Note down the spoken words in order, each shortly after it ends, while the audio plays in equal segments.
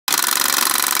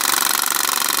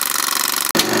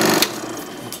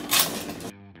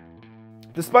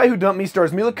The Spy Who Dumped Me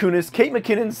stars Mila Kunis, Kate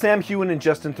McKinnon, Sam Heughan, and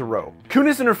Justin Theroux.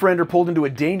 Kunis and her friend are pulled into a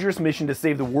dangerous mission to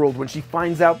save the world when she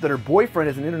finds out that her boyfriend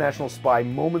is an international spy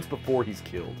moments before he's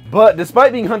killed. But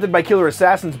despite being hunted by killer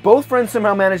assassins, both friends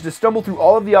somehow manage to stumble through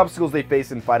all of the obstacles they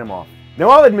face and fight them off. Now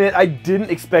I'll admit, I didn't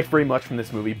expect very much from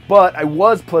this movie, but I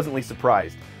was pleasantly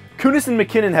surprised. Kunis and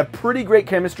McKinnon have pretty great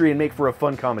chemistry and make for a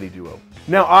fun comedy duo.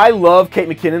 Now I love Kate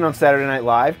McKinnon on Saturday Night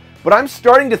Live, but I'm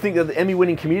starting to think that the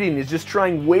Emmy-winning comedian is just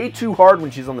trying way too hard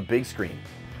when she's on the big screen.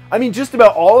 I mean, just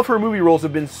about all of her movie roles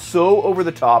have been so over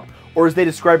the top, or as they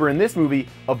describe her in this movie,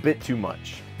 a bit too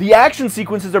much. The action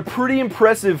sequences are pretty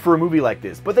impressive for a movie like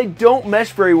this, but they don't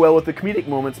mesh very well with the comedic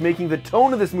moments, making the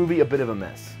tone of this movie a bit of a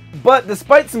mess. But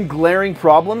despite some glaring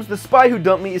problems, The Spy Who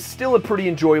Dumped Me is still a pretty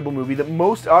enjoyable movie that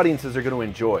most audiences are going to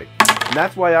enjoy. And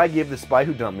that's why I give The Spy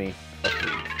Who Dumped Me a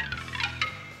 3.